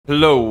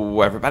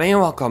Hello everybody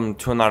and welcome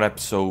to another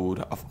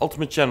episode of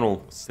Ultimate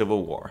General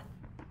Civil War.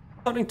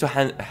 Starting to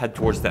head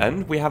towards the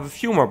end, we have a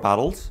few more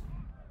battles.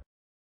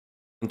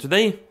 And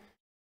today,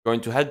 we're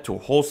going to head to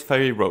Halls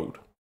Ferry Road.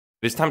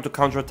 It is time to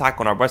counterattack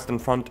on our western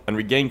front and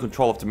regain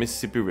control of the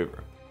Mississippi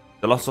River.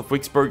 The loss of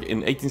Vicksburg in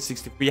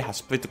 1863 has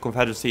split the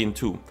Confederacy in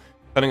two,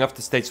 cutting off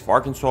the states of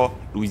Arkansas,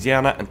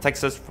 Louisiana and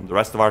Texas from the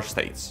rest of our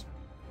states.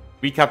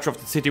 Recapture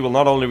of the city will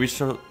not only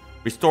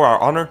restore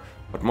our honor,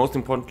 but most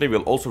importantly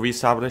will also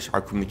re-establish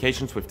our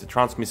communications with the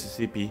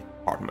Trans-Mississippi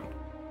Department.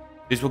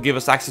 This will give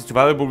us access to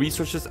valuable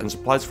resources and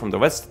supplies from the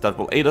west that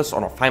will aid us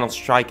on our final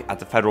strike at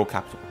the federal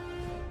capital.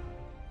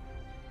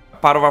 A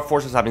part of our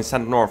forces have been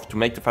sent north to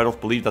make the Federals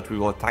believe that we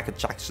will attack at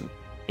Jackson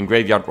in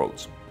Graveyard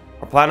Roads.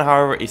 Our plan,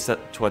 however, is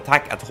to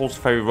attack at Halls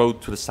Ferry Road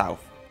to the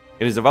south.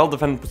 It is a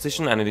well-defended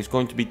position and it is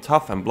going to be a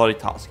tough and bloody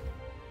task.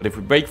 But if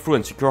we break through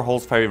and secure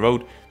Halls Ferry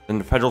Road, then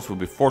the Federals will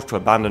be forced to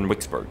abandon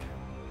Vicksburg.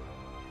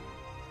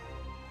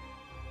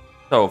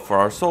 So, for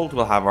our assault,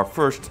 we'll have our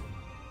 1st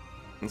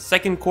and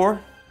 2nd Corps.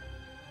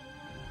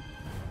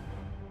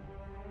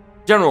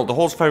 General, the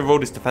Halls Ferry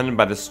Road is defended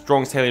by the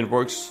strong salient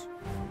works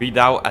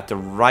redoubt at the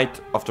right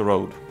of the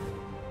road.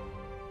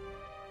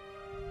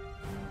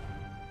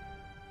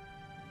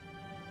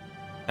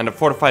 And a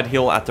fortified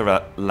hill at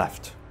the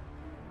left.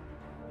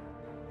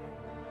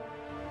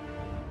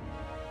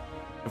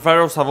 The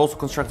Federals have also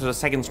constructed a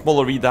 2nd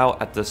smaller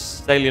redoubt at the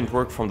salient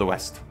work from the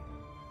west.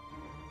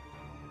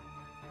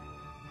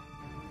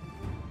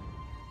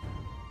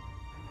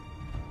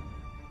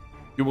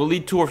 You will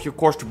lead 2 of your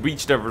corps to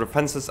breach their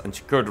defenses and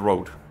secure the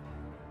road.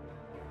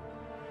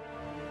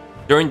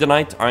 During the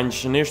night, our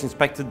engineers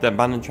inspected the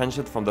abandoned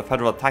trenches from the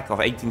federal attack of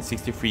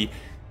 1863,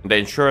 and they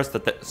ensure us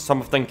that some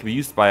of them can be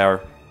used by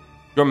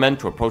your men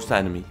to approach the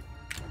enemy.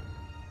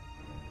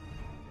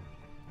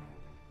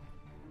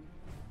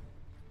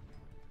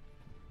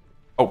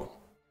 Oh,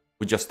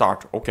 we just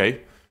start.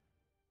 Okay.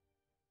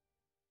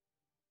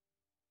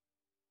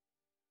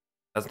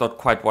 That's not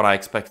quite what I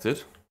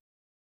expected.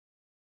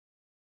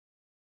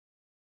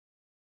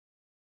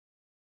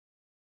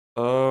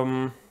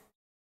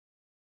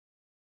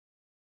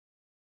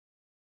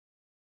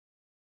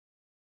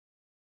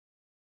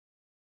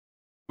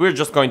 We're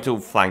just going to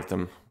flank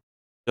them.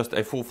 Just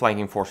a full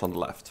flanking force on the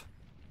left.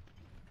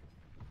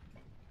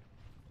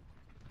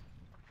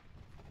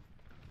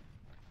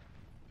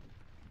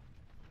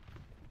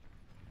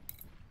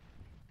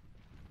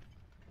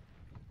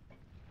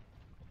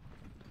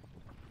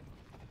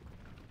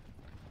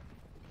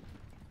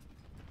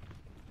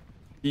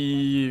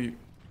 The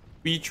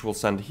beach will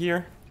send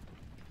here.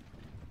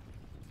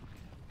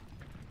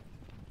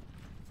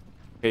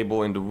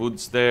 Cable in the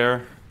woods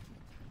there.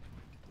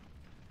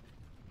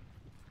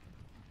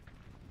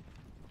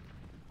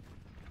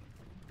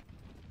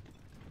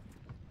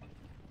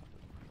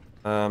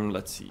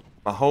 Let's see.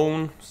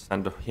 Mahone,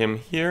 send him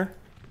here.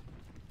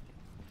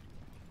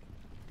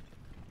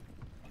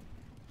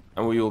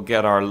 And we will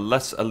get our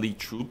less elite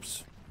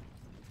troops.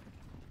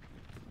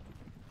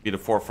 Be the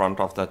forefront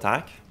of the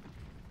attack.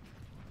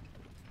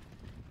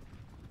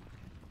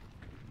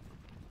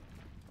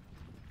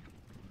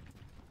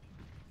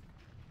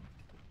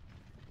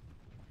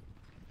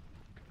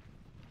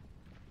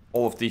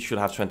 All of these should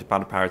have 20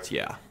 pounder parrots,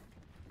 yeah.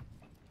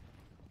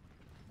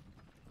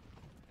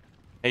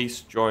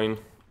 Ace, join.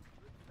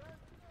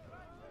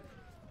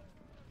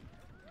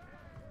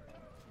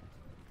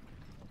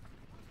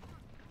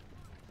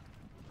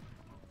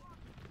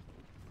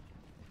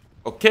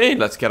 Okay,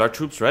 let's get our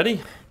troops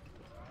ready.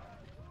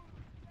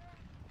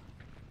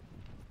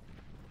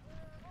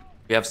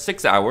 We have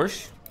 6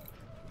 hours.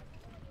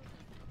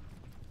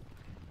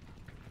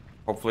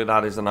 Hopefully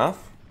that is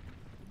enough.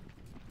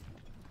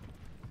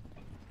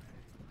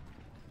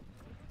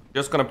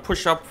 Just gonna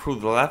push up through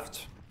the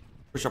left,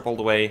 push up all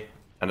the way,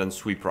 and then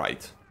sweep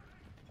right.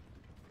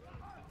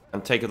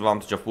 And take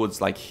advantage of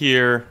woods like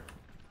here,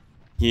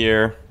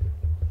 here.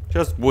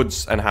 Just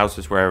woods and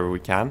houses wherever we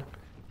can.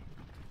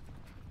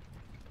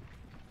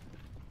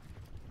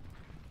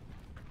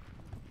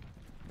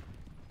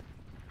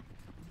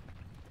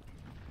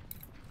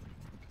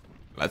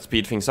 Let's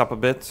speed things up a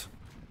bit.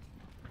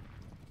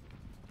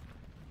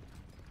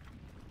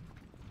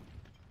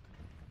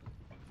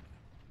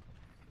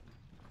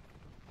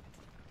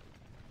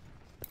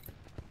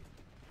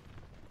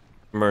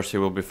 Mercy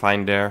will be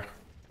fine there.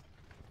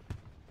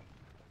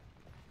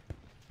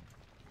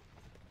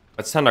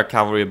 Let's send our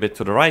cavalry a bit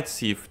to the right,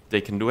 see if they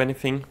can do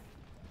anything.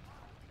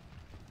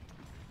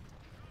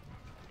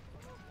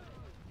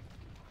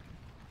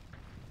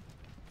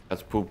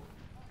 Let's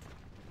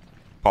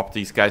pop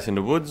these guys in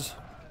the woods.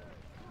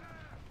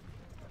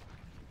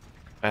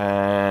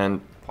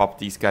 And pop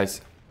these guys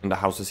in the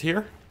houses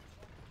here.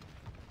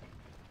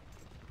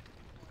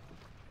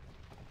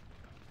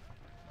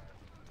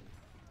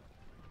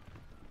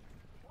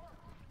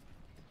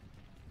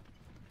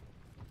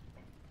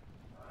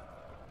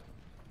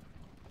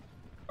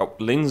 Oh,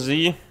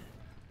 Lindsay,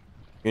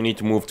 you need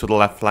to move to the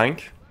left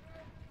flank.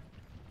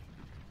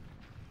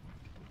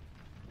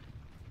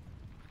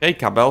 Okay,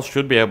 Cabell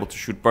should be able to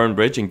shoot Burn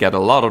Bridge and get a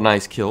lot of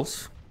nice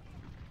kills.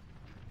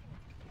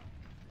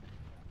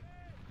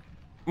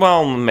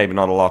 Well, maybe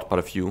not a lot, but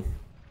a few.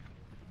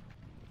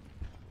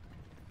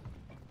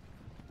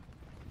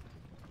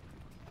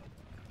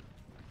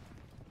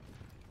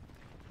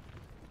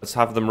 Let's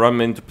have them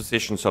run into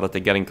position so that they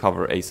get in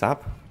cover ASAP.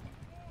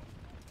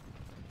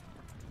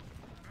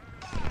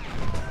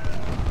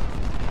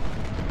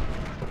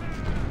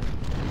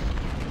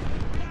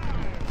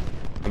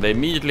 And they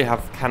immediately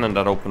have cannon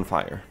that open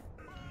fire.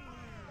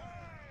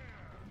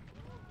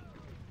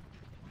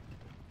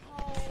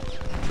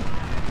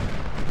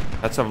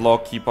 Let's have Law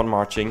keep on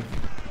marching.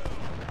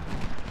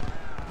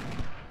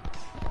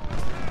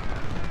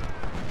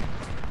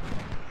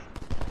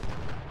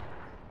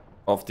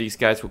 Of these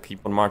guys will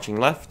keep on marching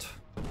left.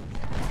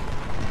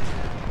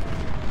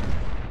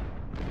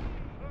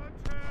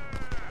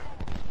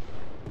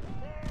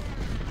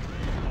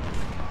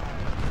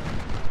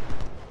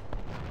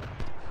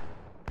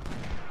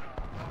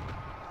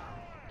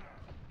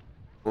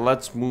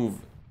 Let's move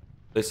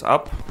this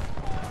up.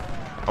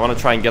 I want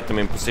to try and get them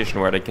in position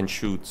where they can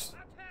shoot,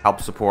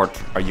 help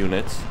support our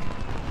units.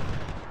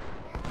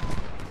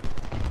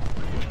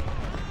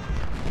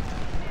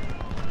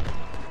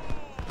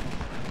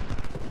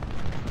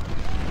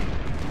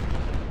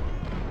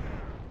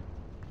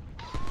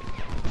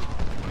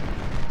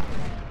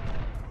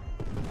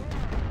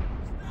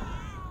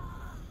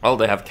 Well,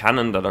 they have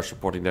cannon that are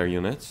supporting their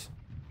units.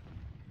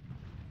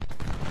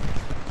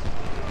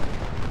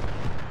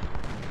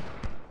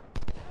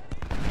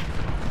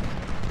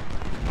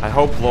 I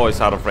hope Law is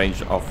out of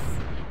range of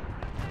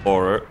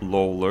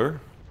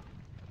Lawler.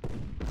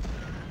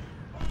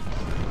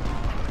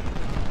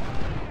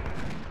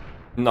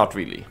 Not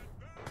really.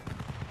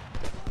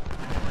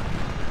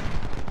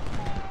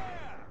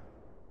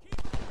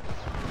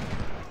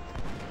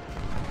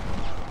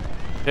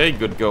 Okay,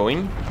 good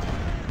going.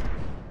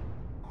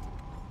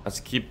 Let's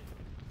keep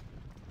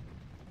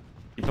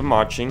them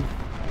marching.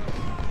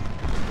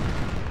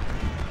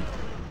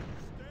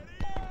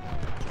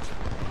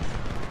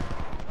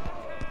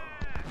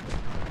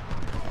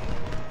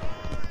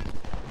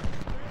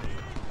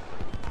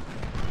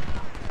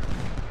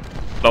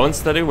 Slow and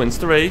steady wins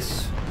the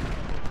race.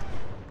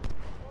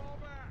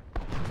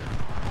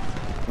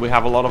 We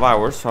have a lot of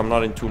hours, so I'm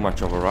not in too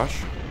much of a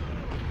rush.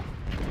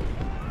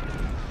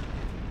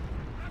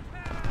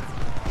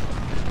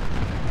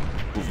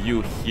 Move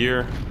you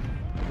here.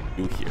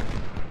 You here.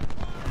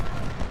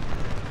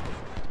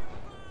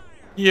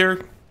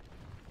 Here.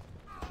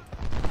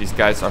 These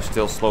guys are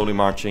still slowly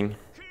marching.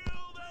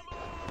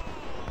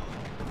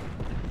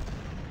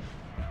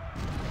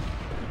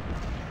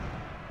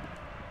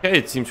 Okay,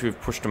 it seems we've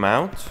pushed them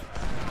out.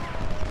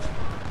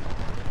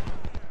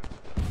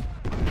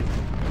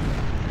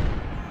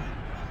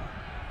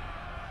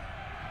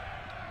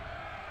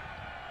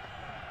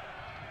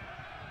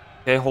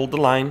 Okay, hold the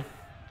line.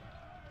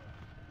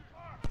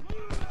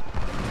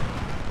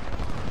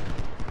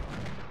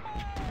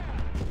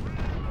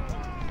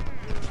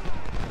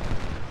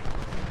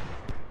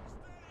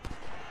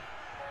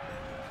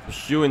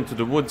 Push you into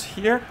the woods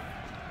here.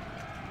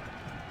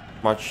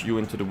 March you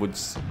into the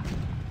woods.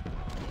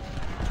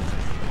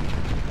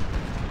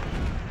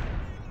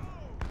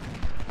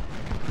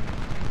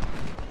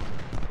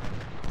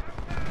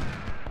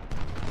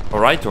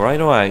 Alright, alright,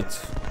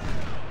 alright.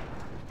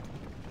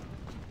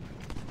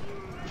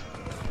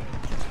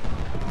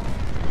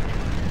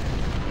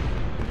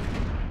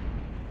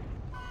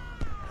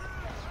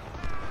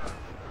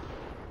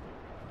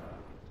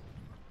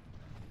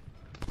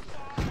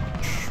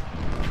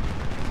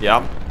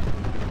 Yeah.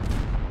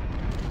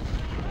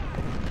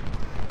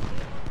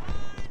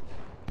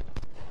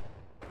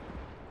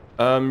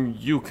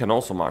 You can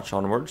also march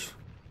onwards.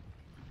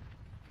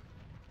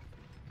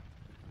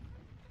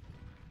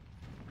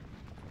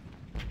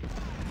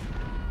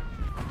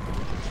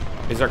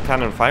 Is our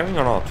cannon firing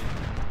or not?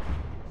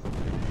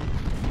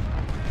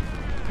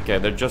 Okay,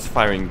 they're just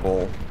firing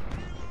ball.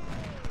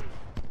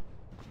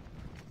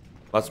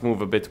 Let's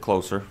move a bit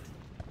closer.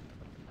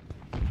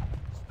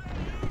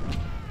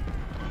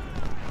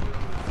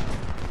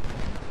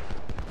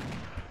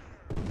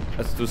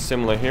 Let's do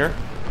similar here.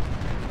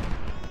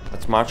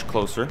 Let's march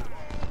closer.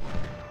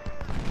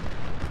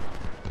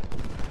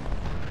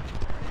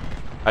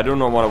 I do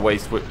not want to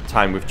waste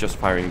time with just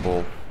firing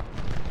ball.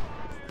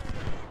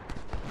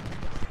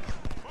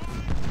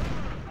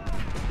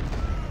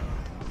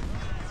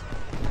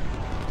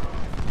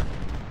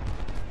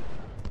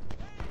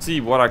 See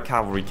what our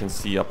cavalry can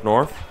see up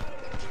north.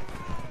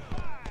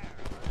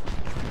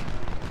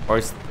 Or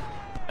is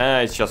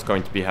it's just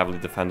going to be heavily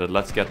defended.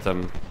 Let's get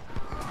them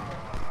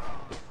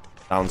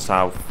down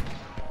south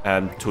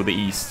and to the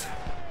east.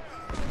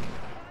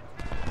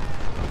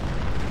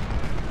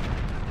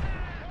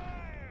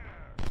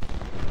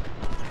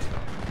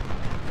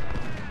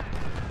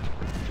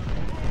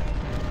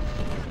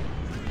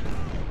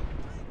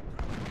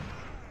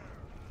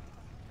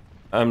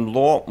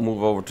 Law,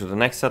 move over to the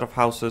next set of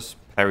houses.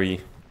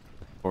 Ferry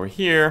over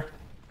here.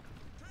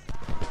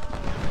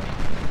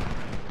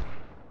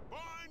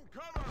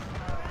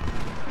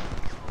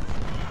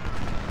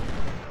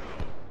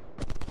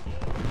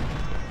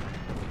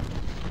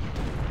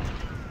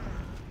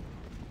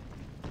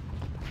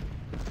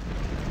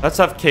 Let's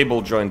have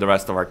Cable join the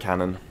rest of our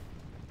cannon.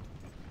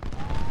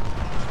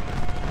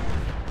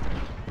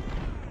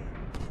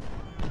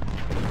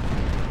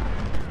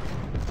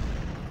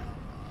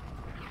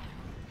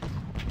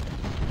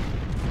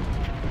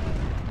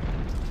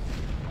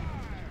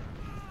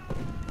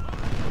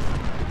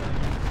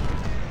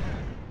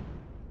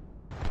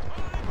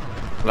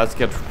 Let's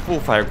get full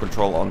fire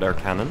control on their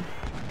cannon.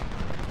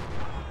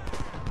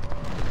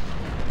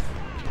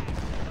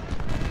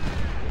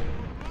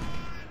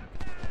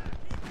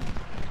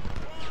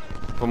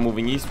 We're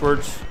moving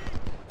eastwards.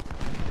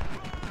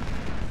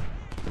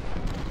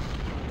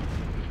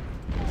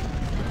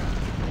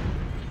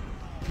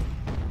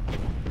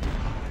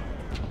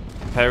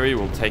 Ferry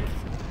will take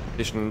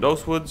position in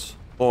those woods.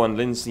 Bo and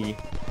Lindsay,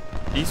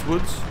 these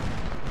woods.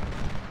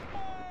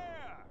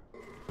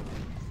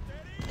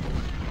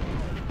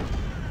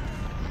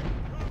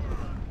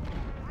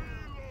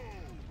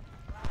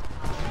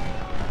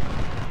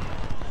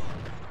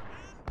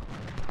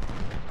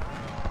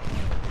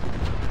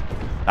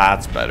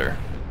 That's better.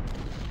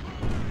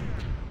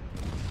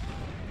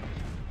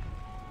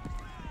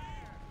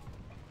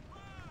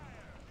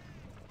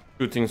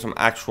 Shooting some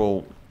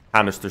actual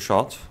canister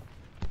shots.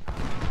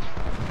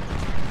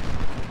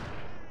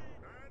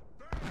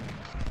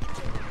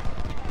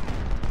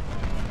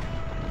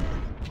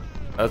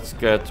 Let's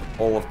get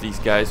all of these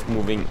guys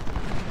moving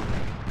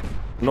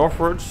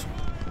northwards.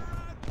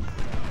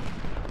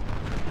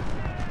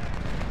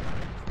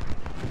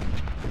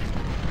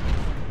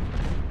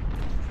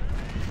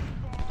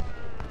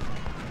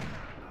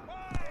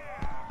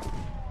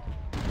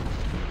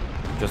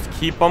 Just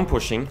keep on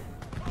pushing.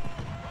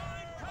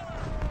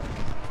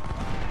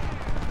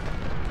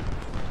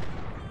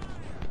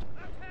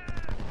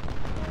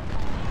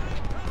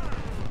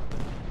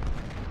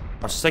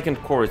 Our second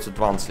corps is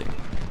advancing.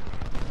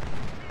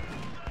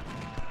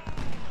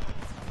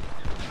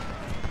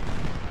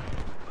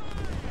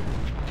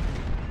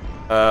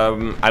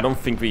 I don't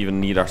think we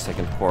even need our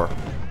second corps.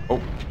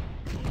 Oh,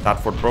 that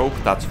fort broke,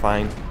 that's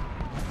fine.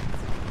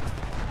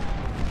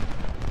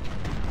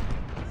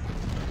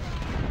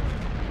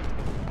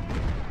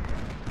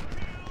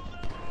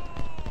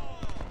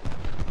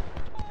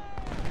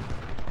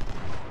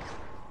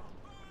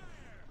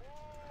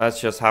 Let's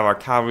just have our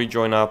cavalry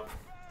join up.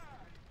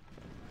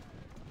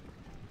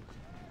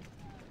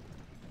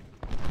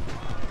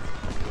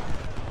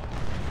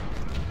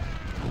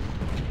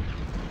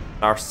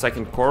 Our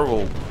second corps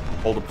will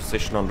hold a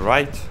position on the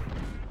right.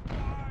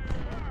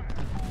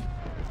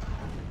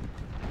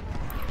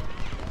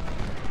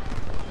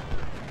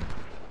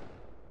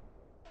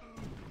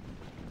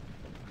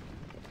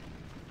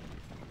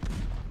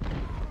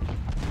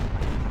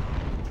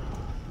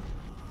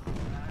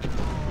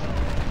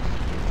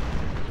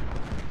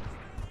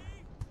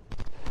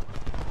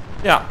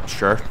 Yeah,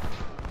 sure.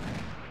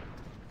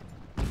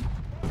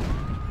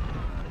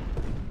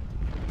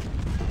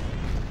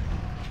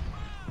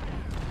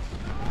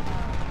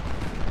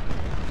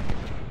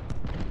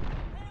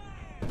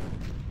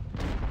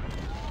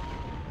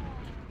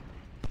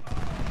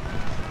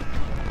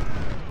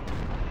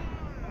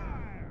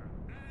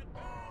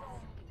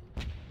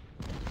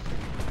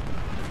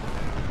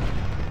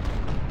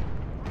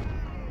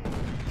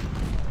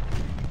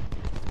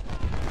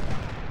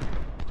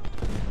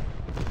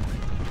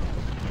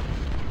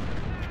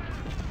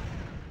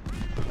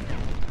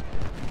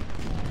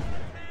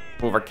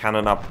 Move our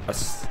cannon up a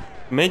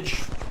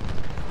smidge.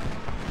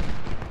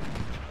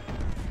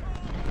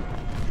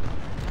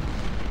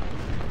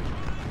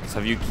 Let's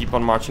have you keep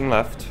on marching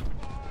left.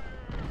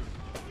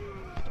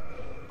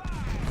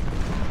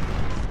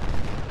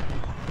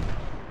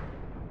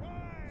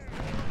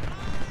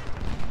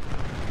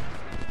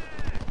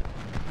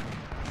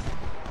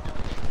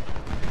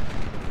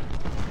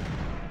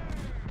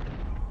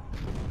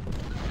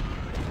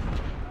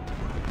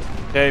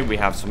 Okay, we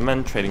have some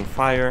men trading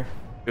fire.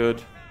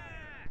 Good.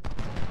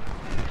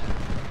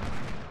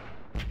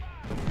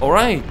 All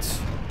right.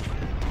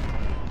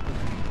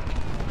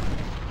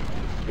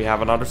 We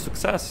have another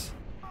success.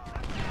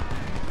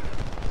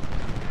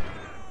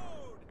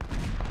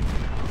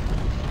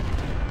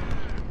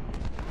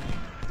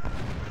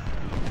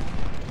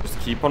 Just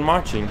keep on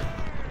marching.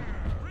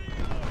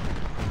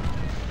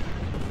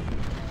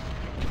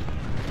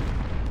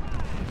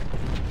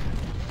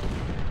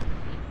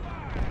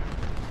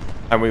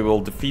 And we will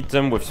defeat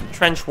them with some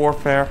trench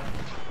warfare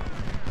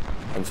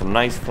and some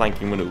nice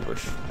flanking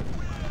maneuvers.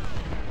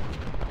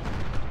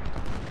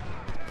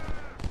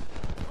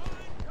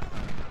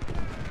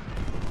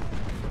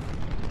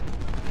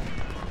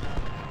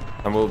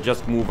 And we'll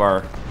just move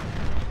our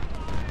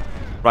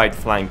right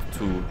flank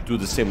to do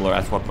the similar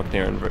as what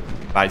McNair and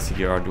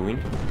Weisiger are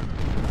doing.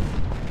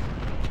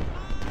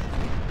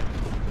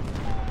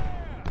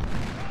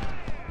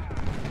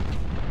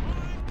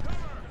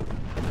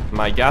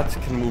 My Gat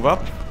can move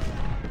up.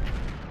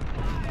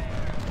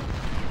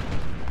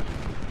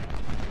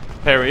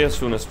 Ferry, as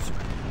soon as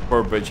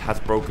Burbridge has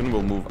broken,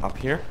 will move up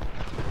here.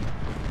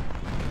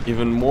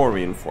 Even more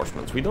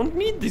reinforcements. We don't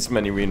need this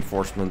many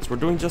reinforcements. We're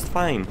doing just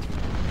fine.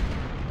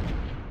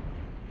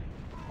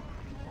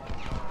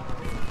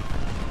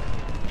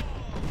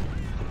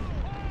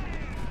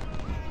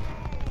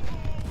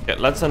 Okay,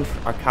 let's send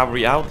our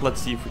cavalry out.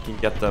 Let's see if we can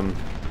get them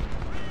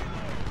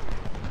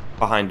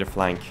behind the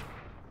flank.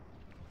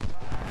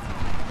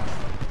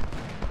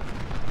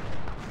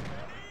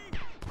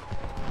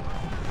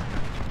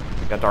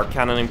 Get our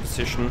cannon in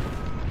position.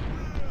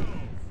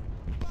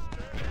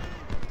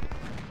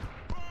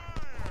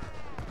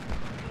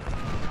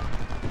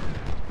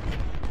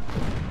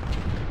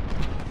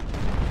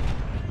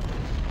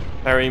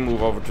 Ferry,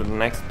 move over to the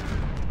next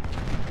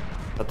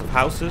set of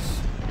houses.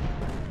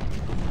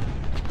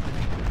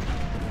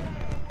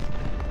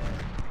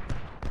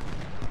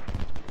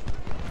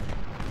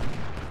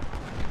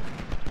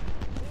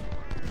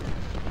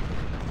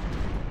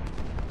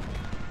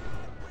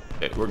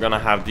 Okay, we're gonna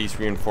have these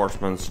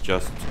reinforcements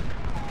just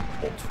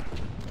hold.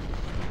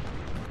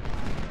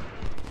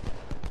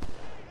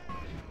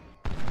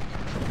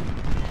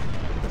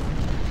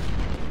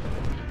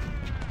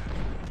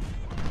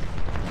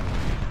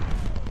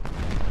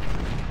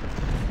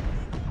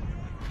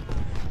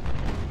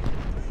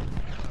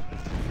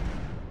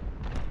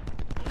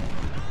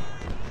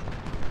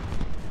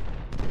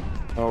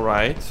 All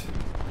right.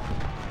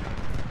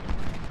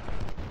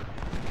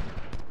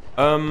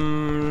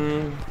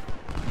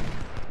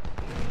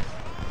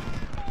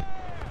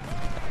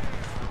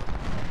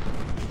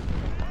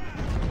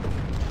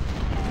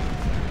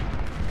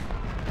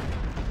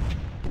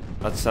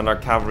 Let's send our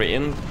cavalry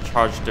in,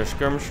 charge their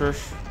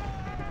skirmishers.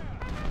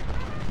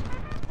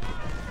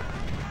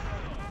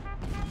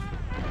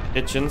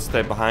 Hitchens,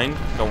 stay behind.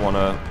 Don't want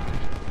to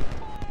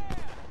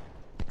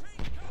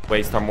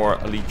waste our more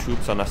elite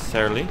troops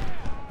unnecessarily.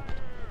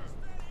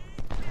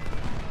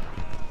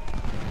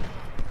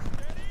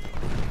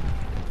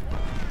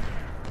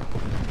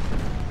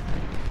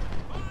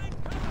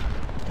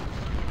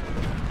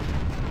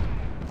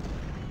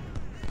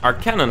 Our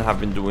cannon have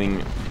been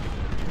doing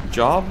a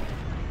job.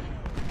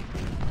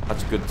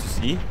 That's good to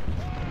see.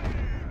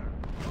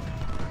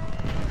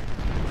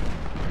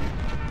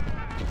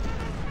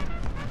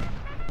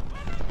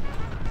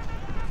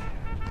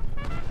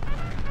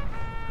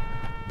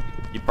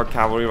 Keep our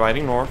cavalry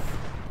riding north.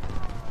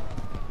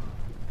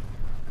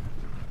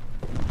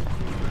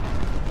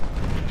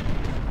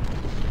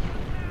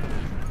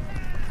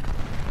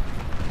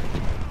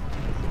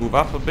 Move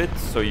up a bit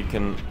so you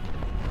can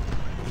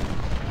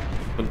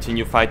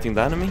continue fighting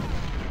the enemy.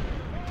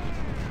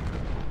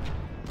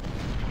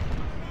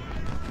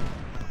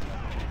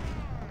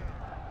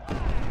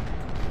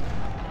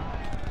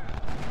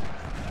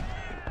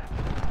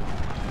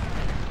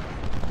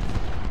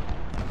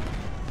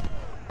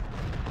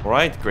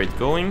 Alright, great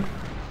going.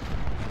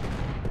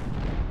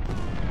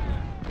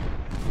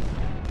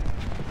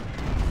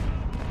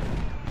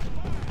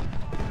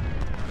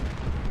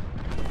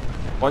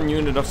 One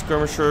unit of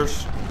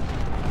skirmishers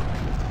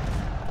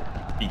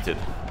defeated.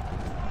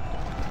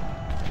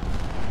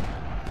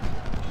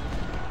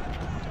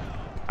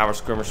 Our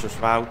skirmishers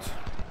are out.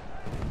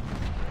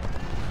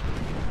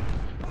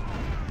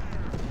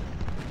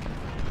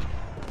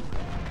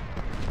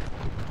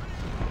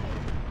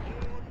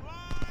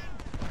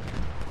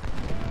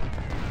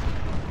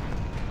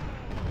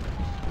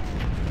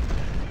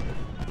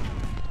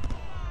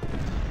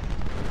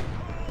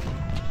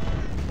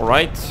 All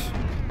right.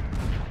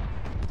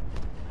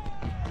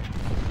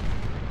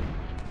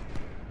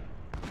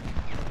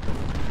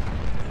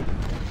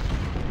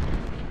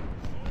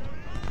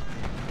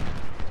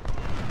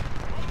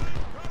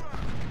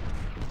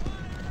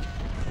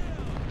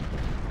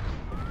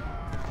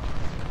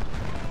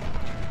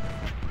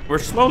 We're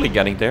slowly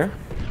getting there.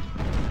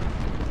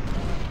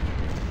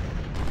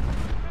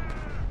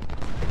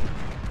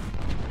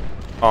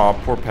 Oh,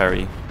 poor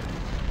Perry.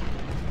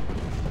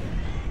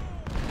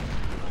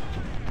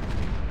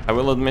 I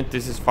will admit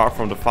this is far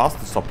from the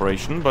fastest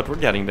operation, but we're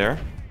getting there.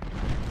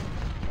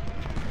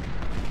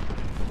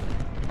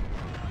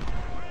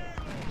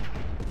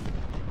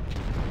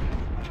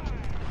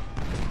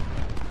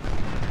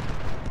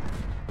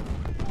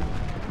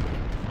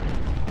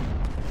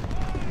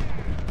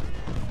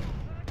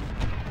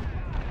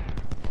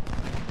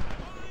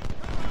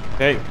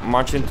 Okay,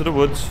 march into the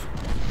woods.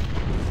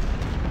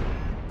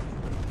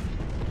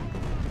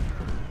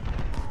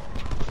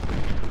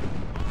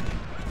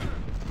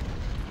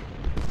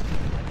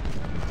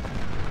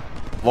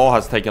 Law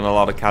has taken a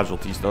lot of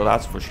casualties though,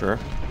 that's for sure.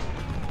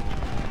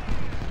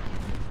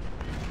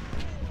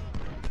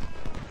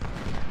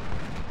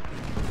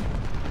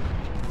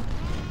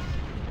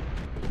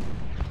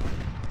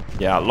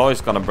 Yeah, Law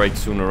is gonna break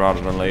sooner rather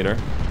than later.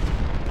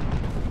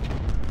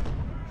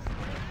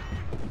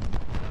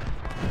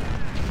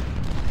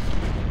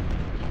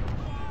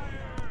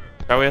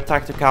 Shall we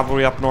attack the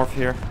cavalry up north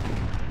here?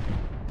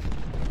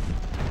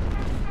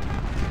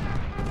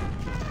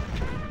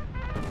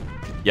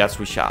 Yes,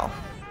 we shall.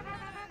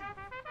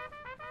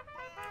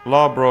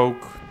 Law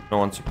broke, no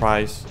one's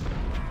surprised.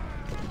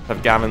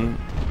 Have Gavin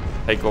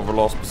take over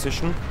Law's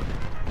position.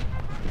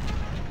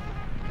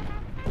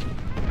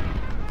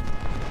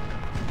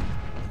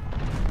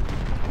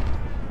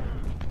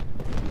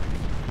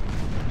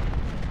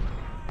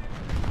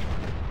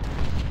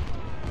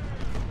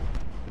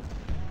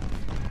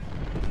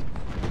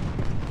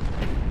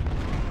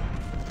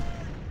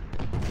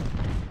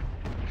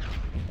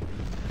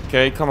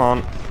 Okay, come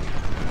on.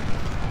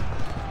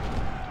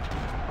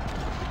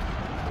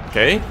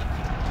 Okay.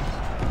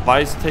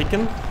 Supplies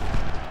taken.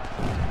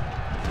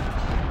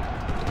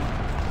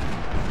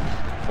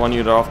 1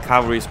 unit of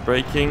cavalry is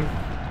breaking.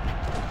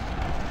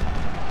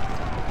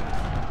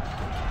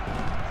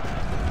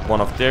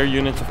 One of their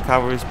units of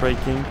cavalry is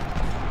breaking.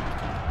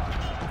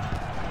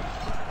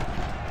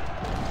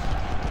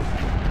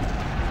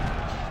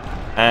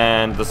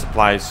 And the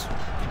supplies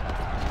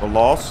were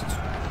lost.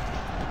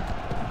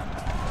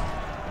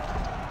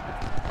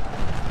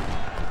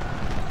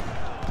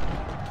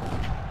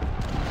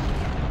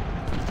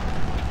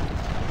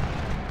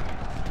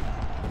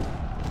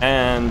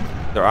 And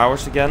they're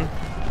ours again.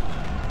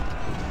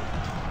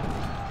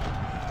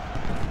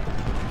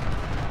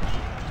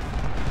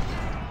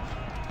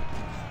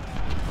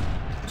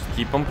 Just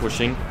keep on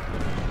pushing.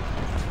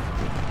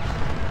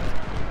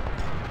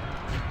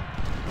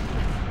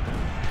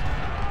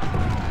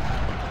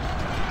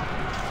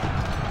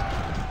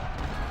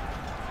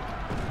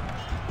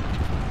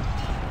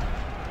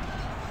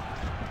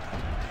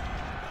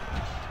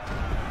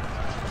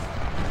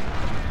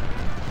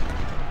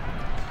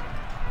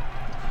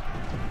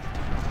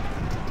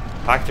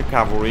 Back to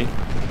cavalry.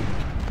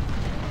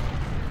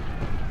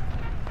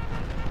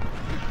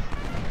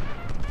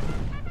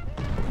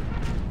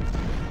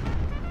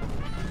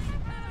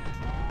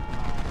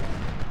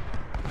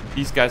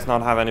 These guys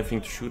not have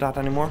anything to shoot at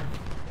anymore.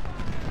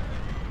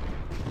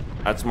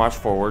 Let's march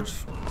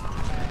forwards.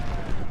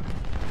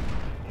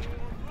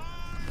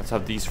 Let's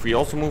have these three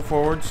also move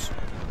forwards.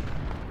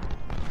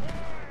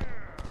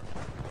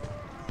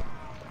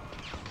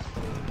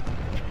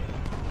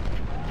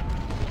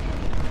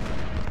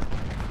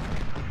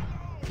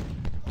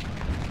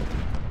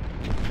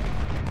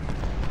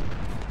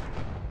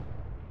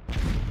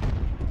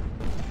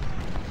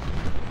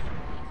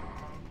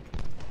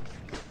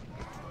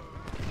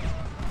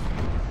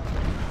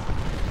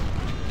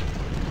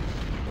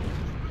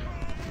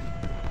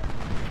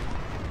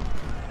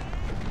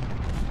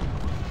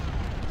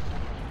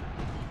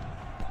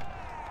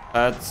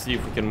 Let's see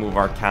if we can move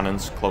our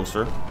cannons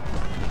closer.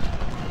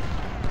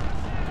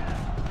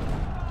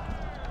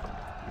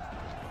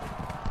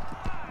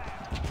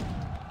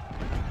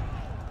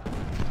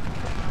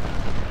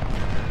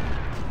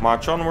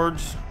 March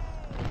onwards.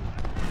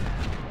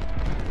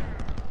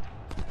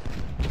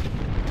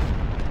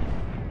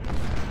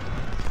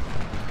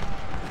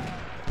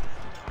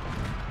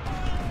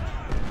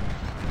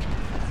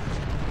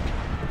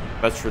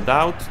 Let's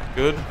redoubt.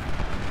 Good.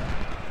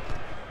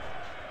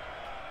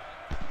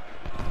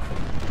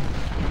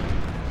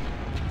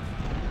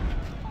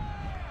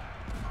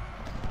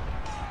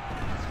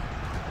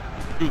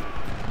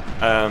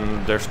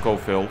 There's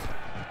Schofield.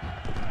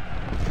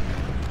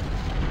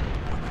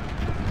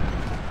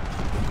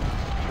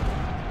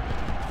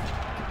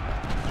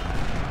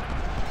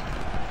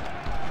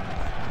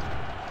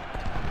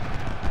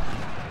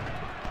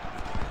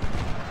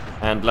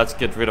 And let's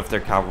get rid of their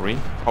cavalry,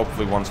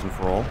 hopefully once and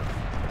for all.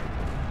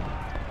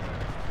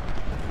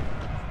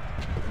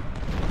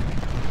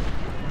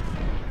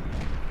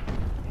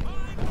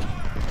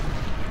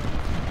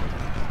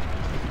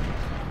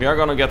 We are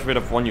gonna get rid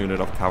of 1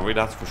 unit of cavalry,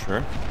 that's for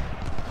sure.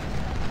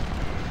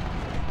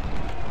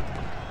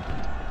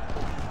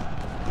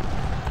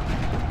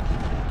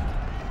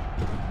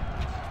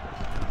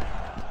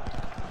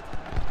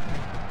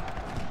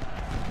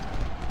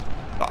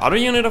 The other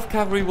unit of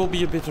cavalry will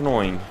be a bit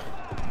annoying.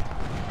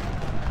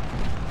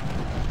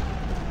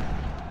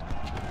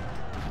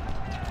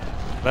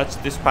 Let's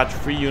dispatch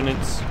 3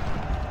 units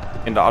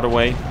in the other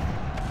way.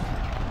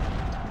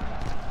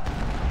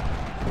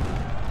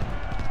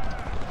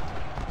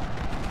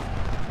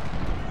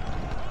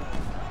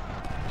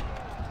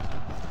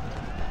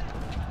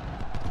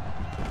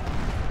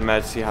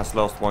 Majesty has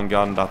lost 1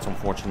 gun, that's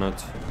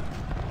unfortunate.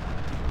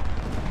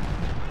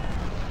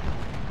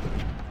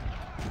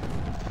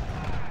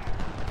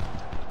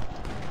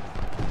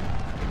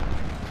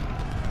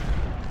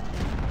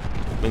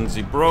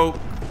 Lindsay broke,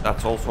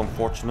 that's also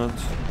unfortunate.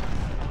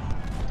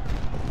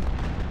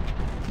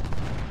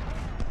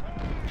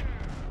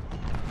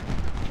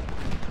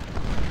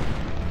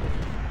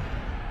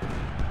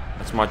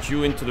 Let's march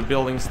you into the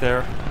buildings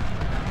there.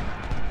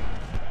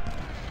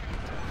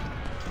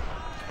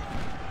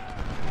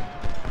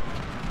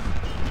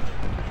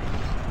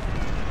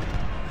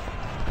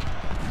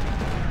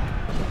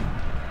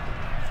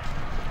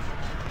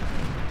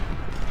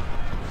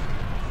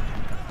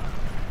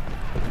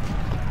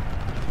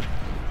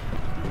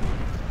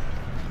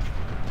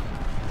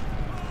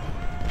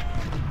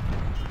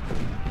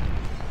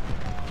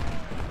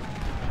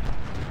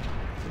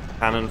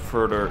 Cannon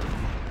further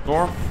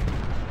north.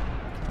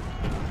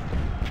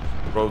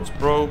 Roads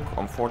broke,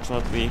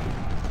 unfortunately.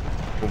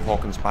 Move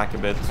Hawkins back a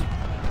bit.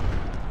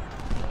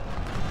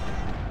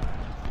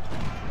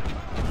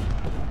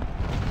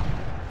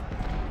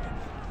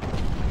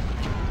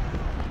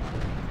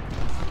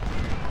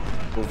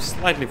 Move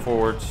slightly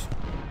forwards.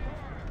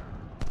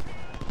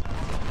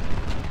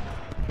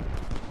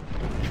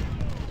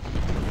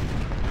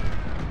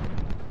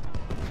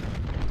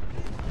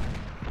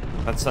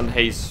 Let's send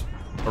Haze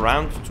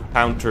around to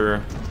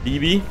counter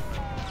BB.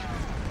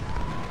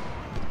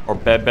 Or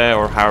Bebe,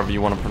 or however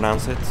you want to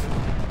pronounce it.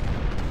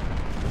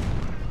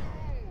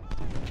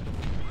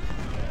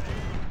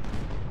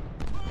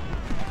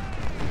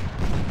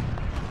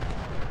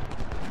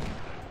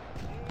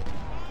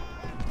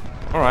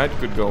 Alright,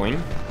 good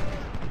going.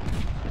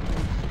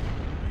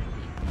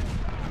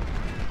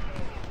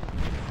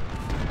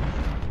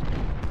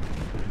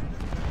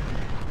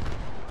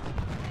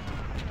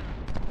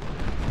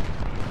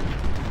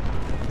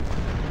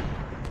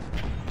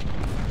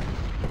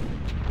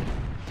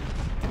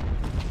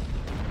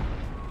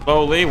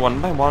 Slowly, one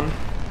by one.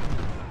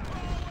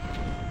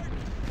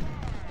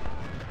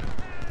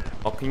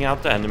 Knocking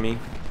out the enemy.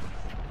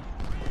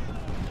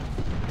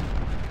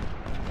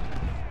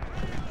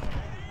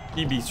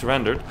 PB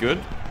surrendered, good.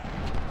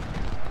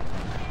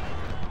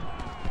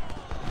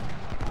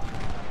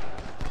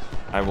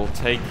 I will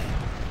take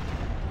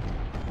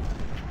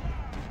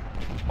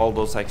all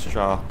those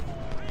extra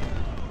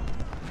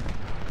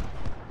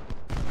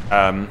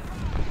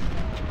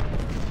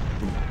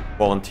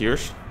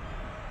volunteers.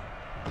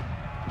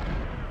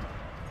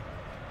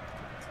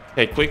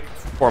 Okay, quick,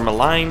 form a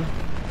line.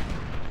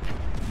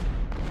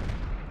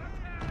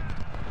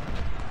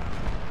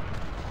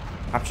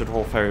 Capture the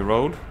whole Ferry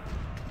Road.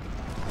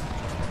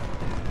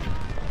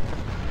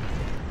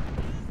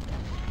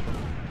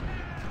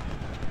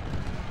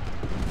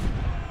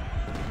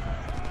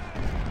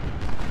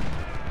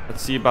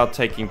 Let's see about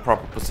taking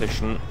proper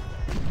position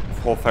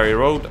for Ferry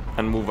Road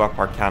and move up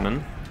our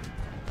cannon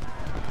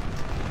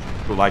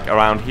to like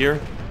around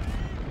here.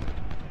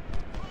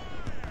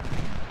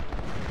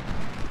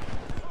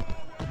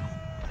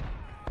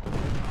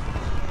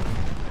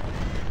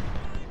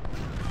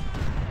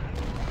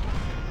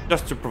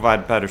 Just to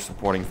provide better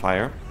supporting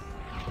fire.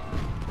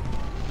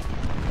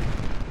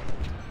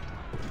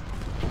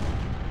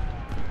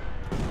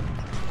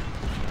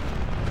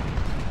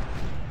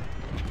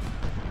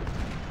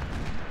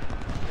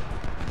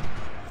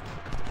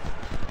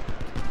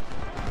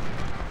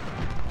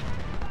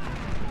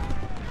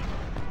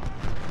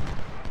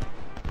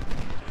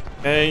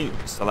 Okay,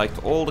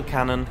 select all the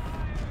cannon.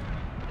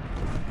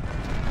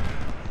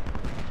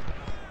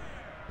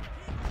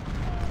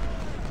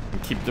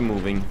 And keep them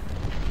moving.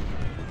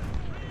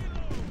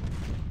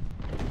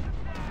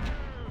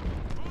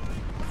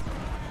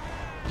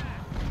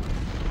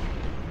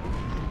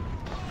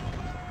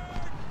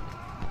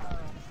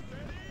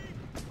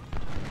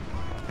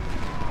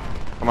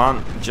 Come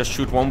on, just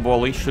shoot one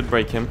volley, should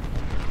break him.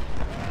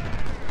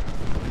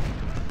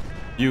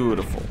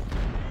 Beautiful.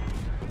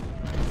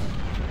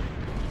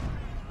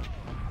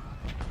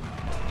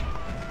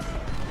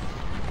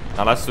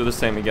 Now let's do the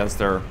same against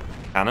their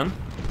cannon.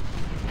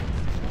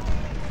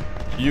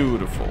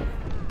 Beautiful.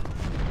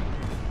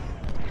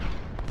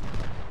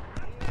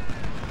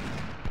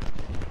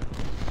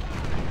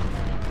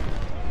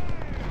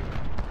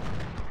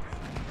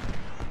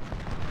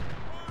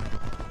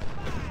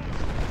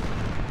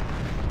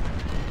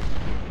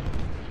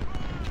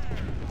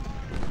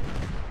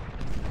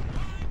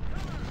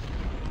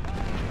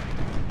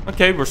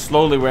 Okay, we're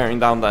slowly wearing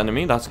down the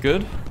enemy, that's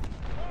good.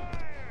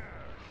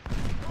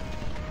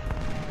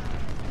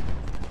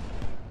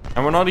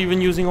 And we're not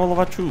even using all of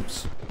our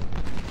troops.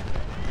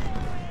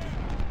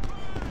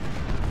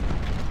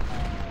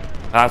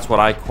 That's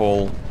what I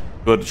call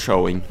good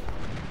showing.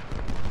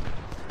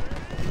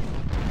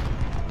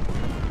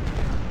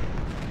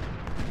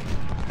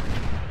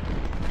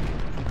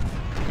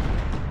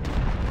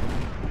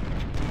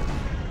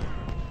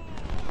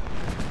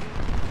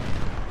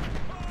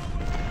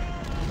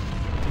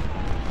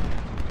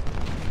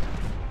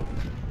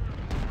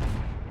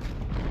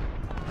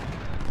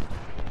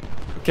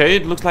 Okay,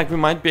 it looks like we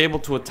might be able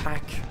to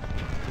attack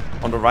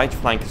on the right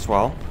flank as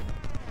well.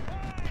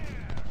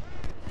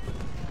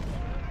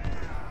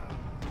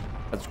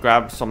 Let's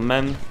grab some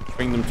men,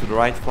 bring them to the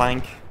right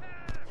flank.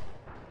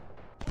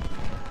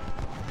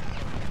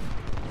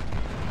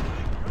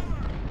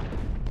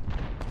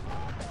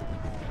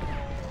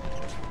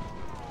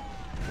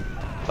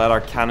 Let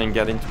our cannon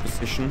get into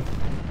position.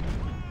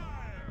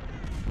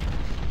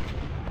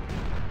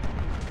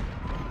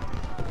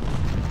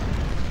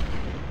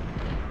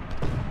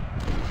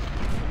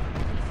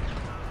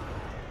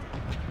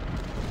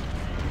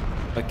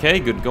 Okay,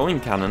 good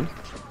going, cannon.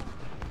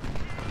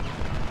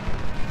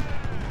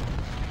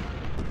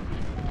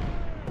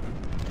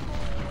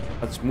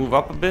 Let's move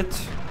up a bit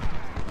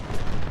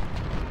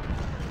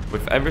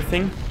with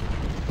everything.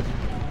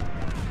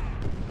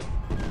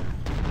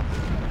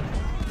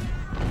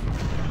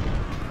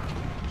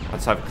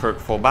 Let's have Kirk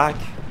fall back.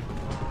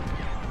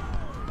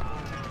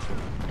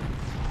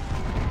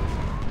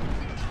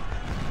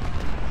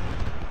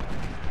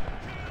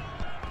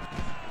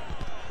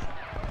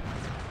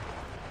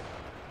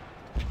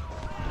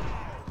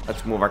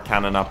 Let's move our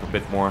cannon up a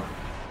bit more.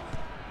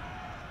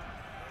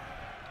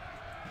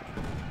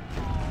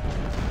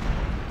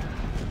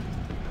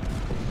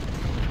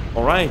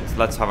 Alright,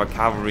 let's have a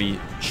cavalry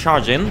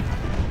charge in.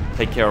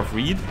 Take care of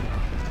Reed.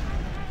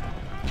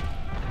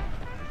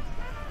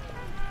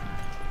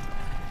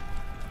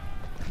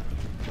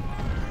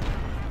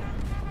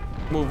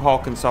 Move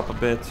Hawkins up a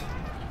bit.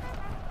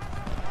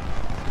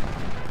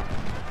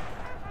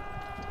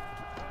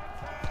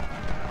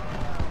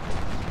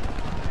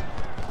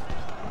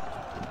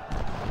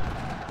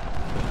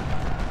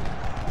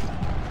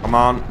 Come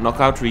on,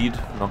 knockout Reed,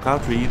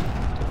 knockout Reed.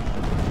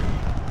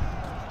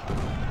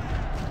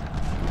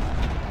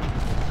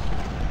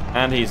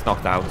 And he's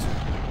knocked out.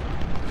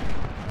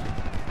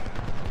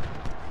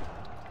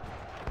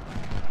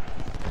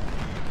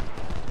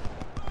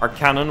 Our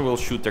cannon will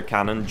shoot their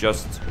cannon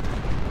just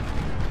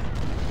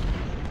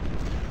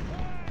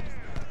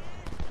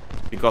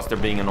because they're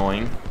being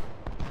annoying.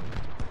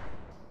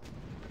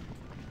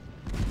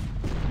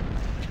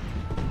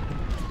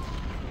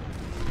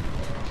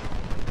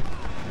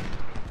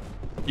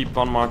 Keep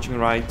on marching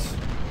right.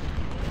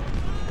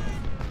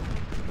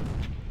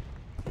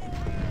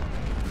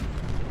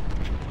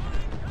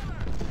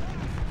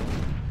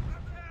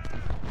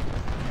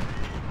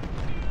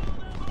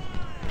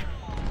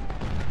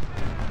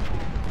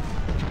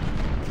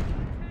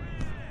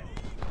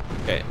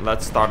 Okay,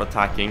 let's start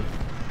attacking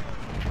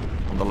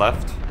on the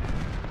left.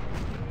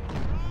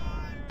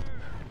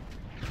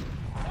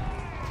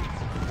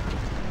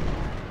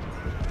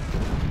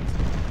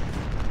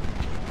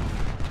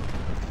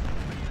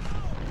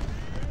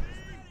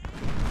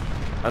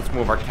 Let's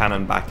move our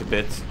cannon back a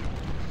bit.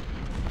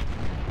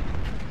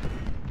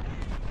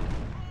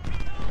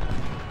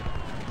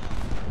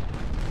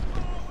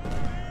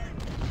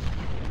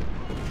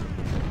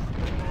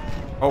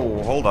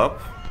 Oh, hold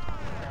up.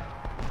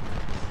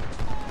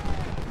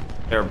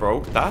 They're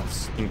broke.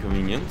 That's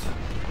inconvenient.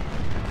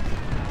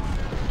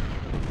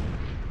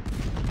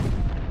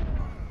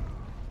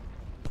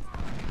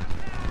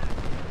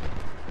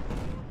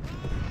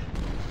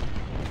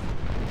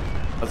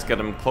 Let's get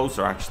them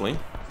closer, actually.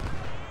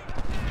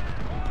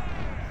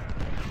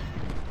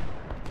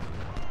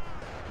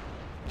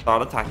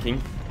 Start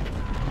attacking.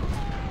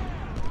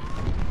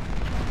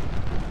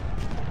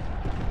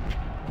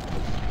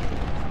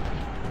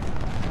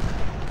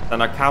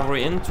 Send our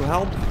cavalry in to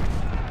help.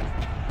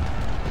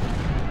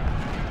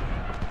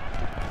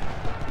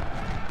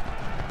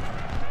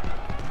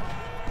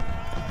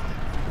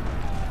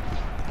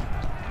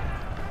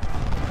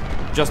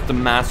 Just the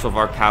mass of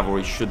our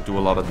cavalry should do a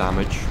lot of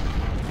damage.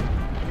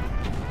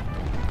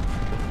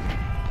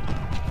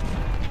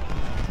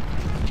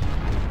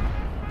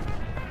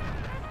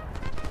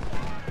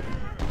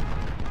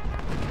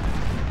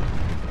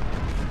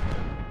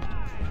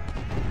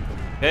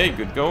 Hey,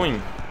 good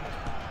going.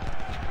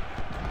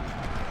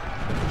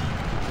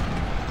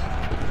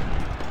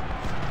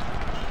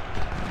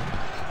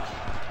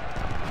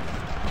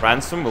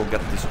 Ransom will get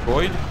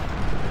destroyed.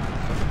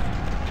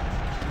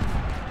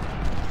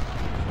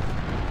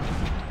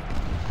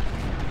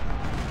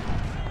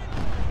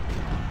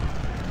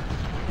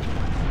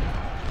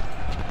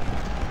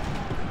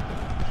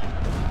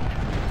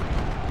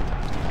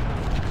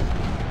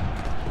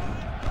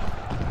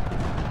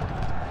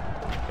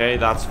 Okay,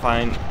 that's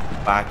fine.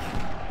 Back.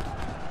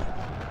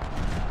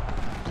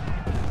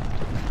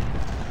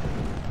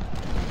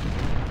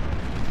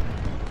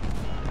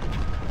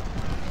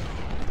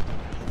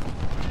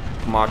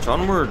 March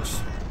onwards.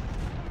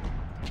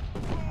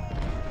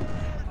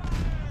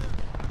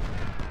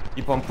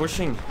 Keep on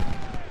pushing.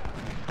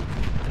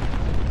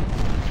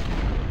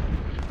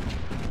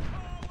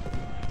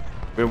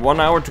 We have 1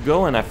 hour to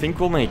go and I think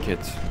we'll make it.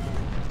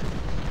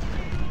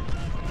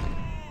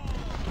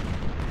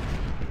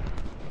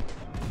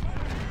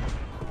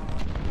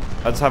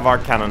 Let's have our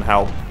cannon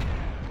help.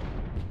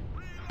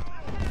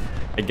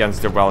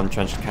 Against their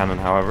well-entrenched cannon,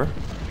 however.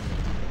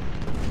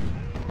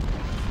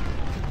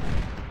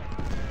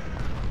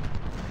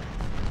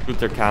 Shoot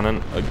their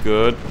cannon.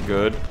 Good,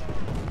 good.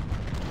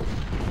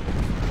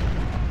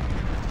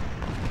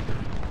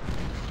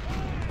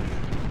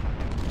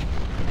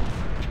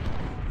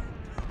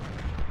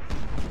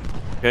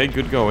 Okay,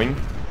 good going.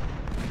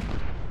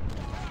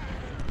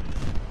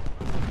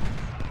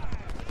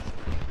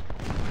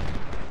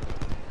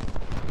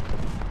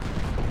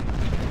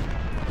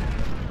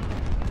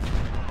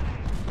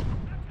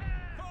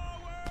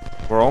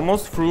 We're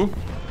almost through.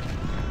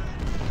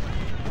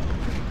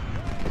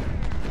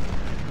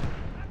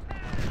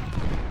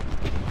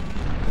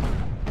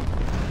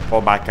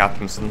 Fall back,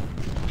 Atkinson.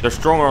 They're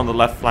stronger on the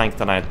left flank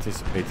than I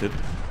anticipated.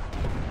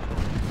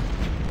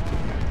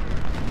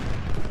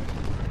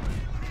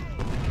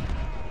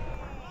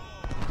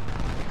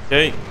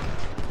 Okay.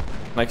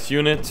 Next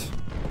unit.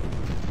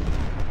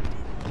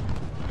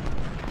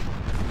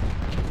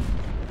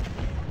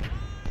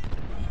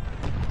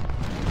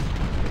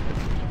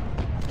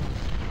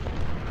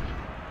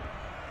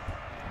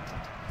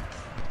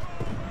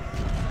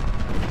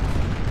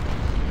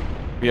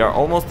 We are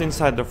almost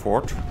inside the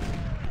fort.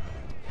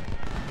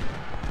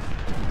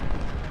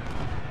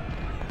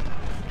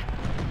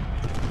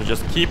 So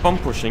just keep on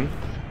pushing.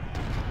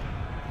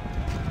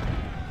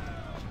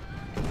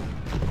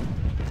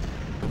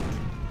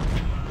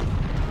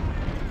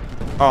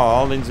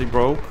 Oh, Lindsay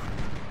broke.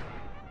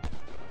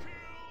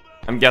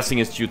 I'm guessing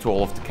it's due to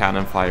all of the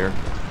cannon fire.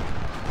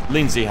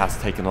 Lindsay has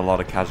taken a lot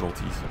of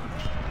casualties.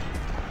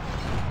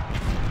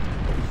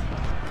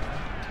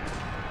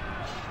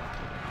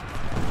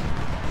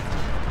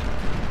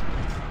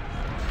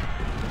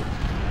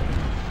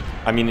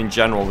 I mean, in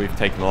general, we've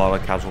taken a lot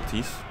of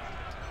casualties.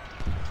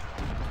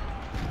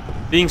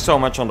 Being so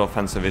much on the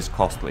offensive is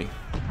costly.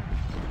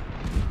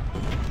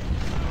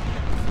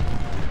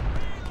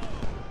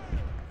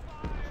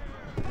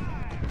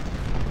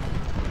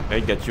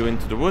 Okay, get you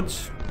into the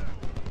woods.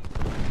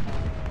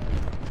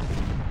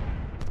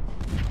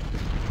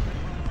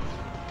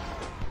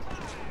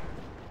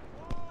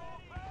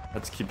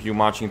 Let's keep you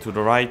marching to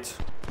the right.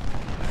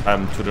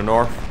 To the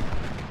north.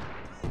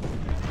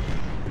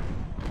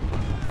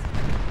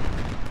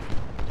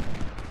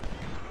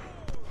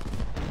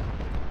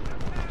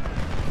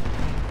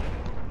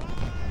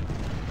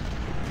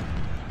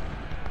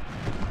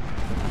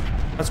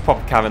 Let's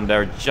pop a cabin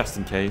there just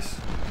in case.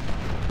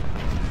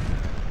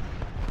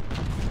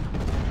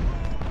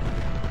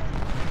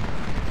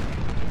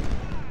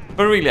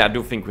 But really, I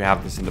do think we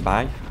have this in the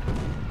bag.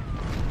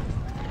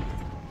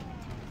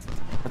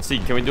 Let's see,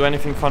 can we do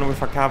anything fun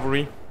with our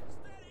cavalry?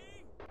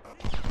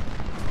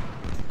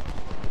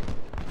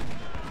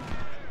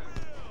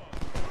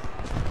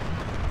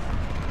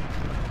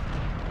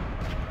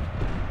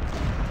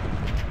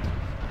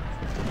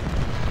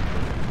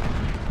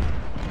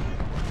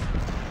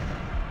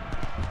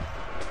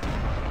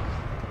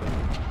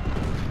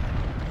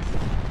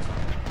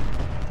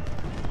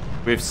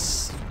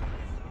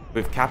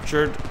 We've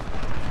captured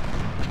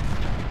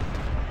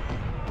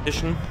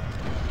position.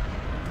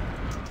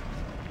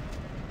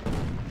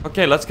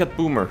 Okay, let's get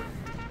Boomer.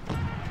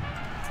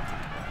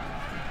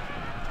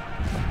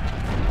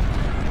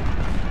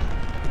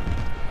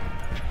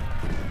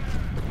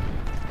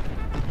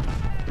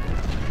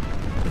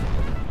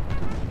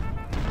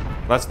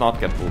 Let's not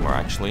get Boomer,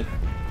 actually.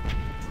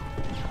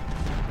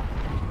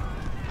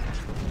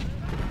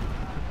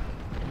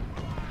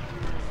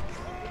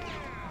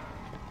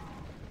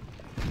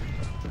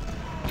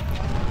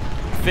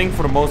 I think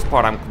for the most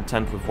part I'm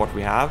content with what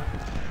we have.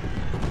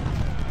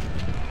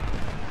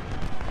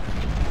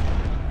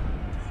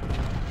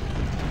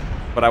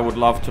 But I would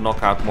love to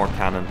knock out more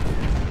cannon.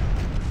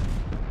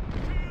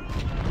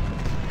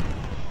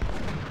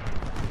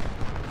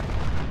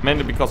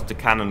 Mainly because the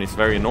cannon is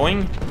very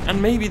annoying.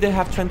 And maybe they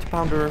have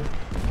 20-pounder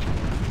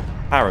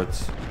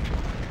parrots.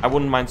 I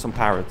wouldn't mind some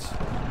parrots.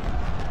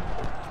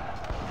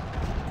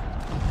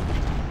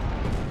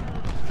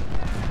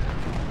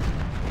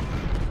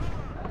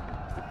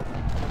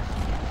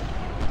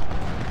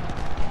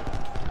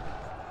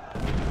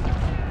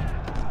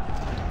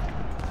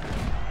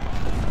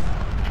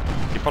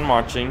 Keep on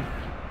marching.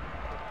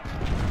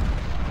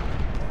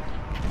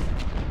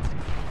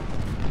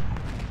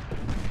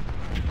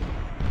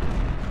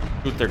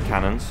 Shoot their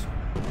cannons.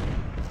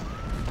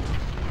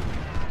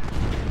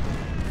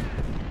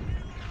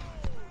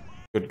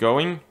 Good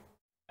going.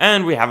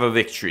 And we have a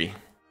victory.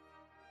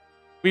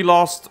 We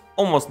lost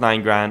almost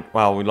 9 grand.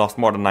 Well, we lost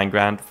more than 9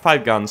 grand.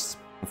 5 guns.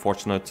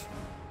 Unfortunate.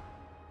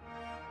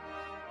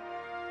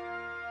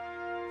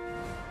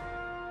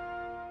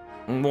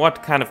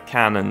 What kind of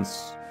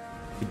cannons?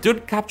 We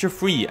did capture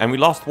 3 and we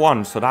lost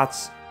 1, so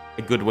that's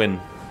a good win.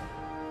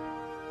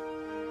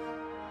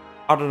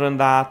 Other than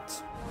that,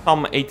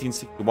 some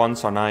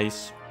 1861s are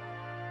nice.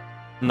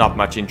 Not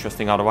much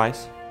interesting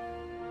otherwise.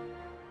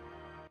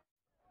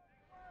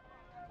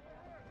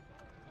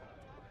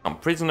 Some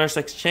prisoners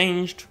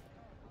exchanged.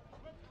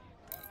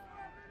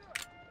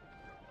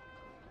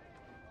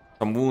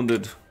 Some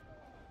wounded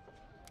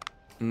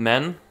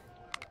men.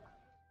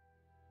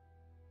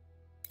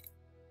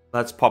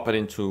 Let's pop it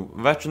into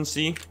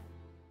veterancy.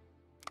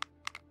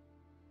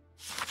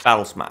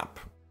 Battles map.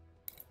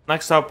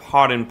 Next up,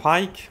 Hardened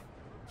Pike.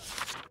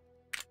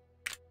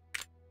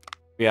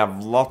 We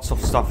have lots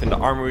of stuff in the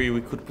armory we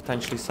could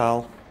potentially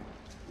sell.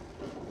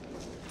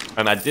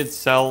 And I did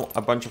sell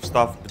a bunch of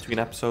stuff between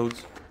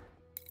episodes.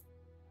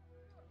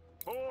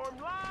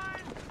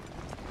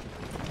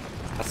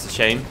 That's a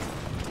shame.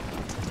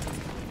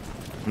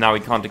 Now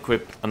we can't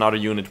equip another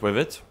unit with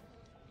it.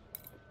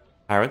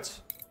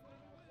 Parrots.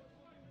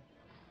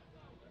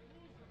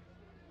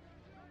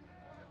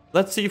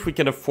 Let's see if we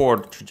can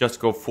afford to just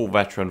go full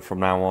veteran from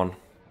now on.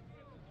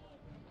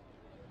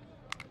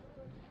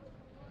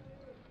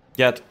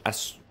 Get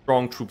as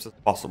strong troops as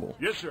possible.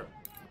 Yes, sir.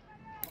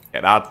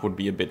 Yeah, that would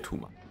be a bit too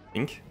much, I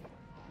think.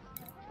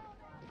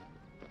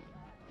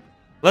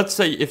 Let's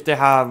say if they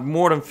have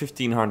more than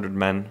 1,500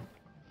 men,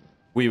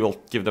 we will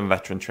give them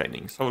veteran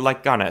training. So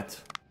like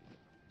Garnet.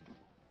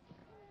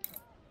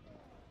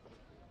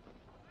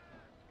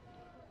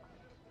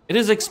 It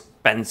is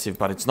expensive,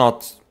 but it's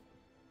not...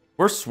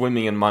 We're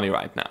swimming in money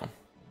right now.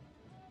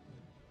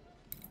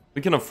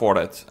 We can afford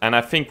it. And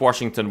I think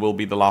Washington will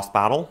be the last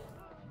battle.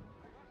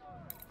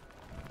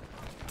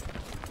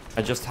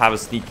 I just have a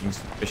sneaking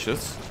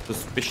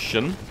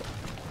suspicion.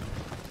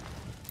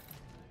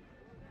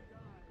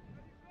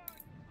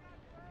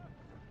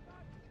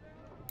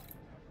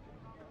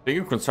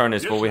 Bigger concern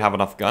is, will we have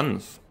enough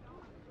guns?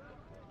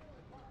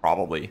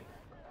 Probably.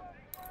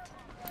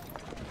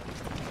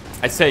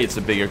 I'd say it's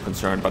a bigger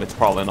concern, but it's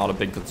probably not a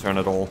big concern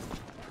at all.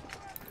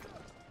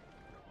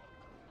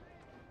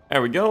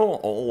 There we go.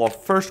 All of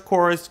First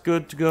Corps is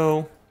good to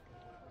go.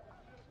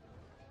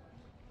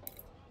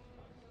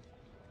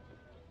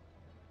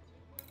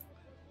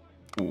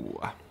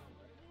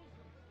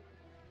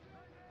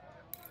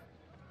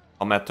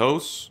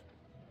 Palmettos.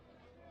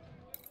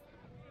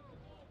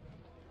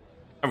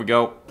 There we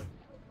go.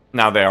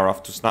 Now they are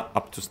up to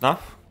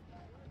snuff.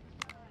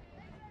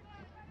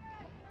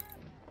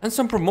 And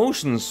some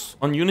promotions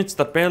on units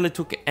that barely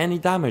took any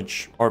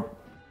damage, or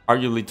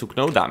arguably took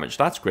no damage.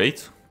 That's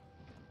great.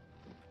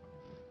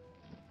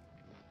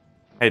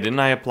 Hey, didn't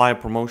I apply a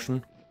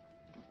promotion?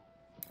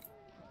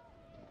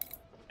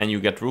 And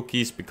you get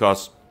rookies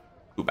because...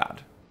 Too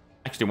bad.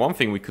 Actually, one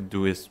thing we could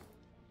do is...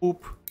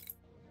 Boop.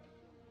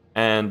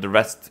 And the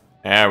rest...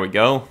 There we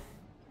go.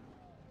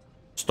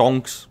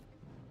 Stonks.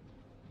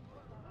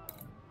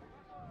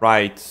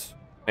 Right.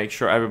 Make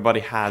sure everybody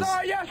has...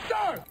 Sir, yes,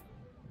 sir!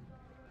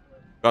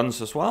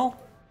 Guns as well.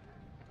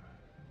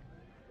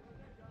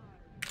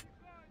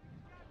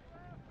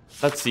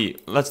 Let's see.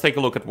 Let's take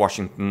a look at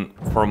Washington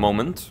for a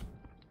moment.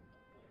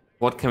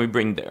 What can we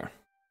bring there?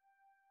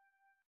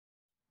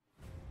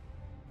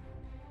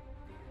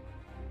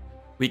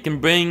 We can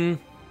bring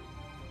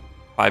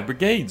 5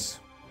 brigades.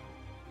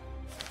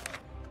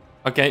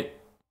 Okay.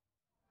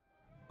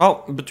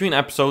 Well, between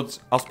episodes,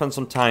 I'll spend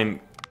some time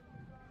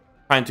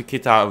trying to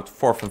kit out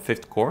 4th and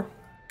 5th Corps.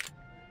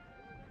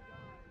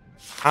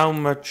 How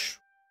much?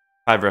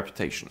 5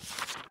 reputation.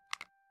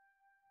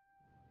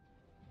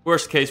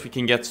 Worst case, we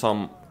can get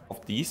some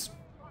of these.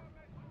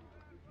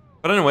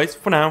 But anyways,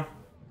 for now,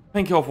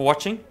 thank you all for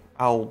watching.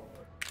 I'll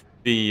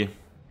be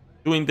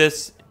doing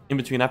this in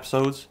between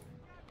episodes.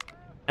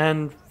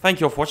 And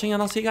thank you all for watching,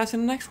 and I'll see you guys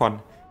in the next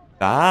one.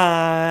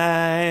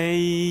 Bye!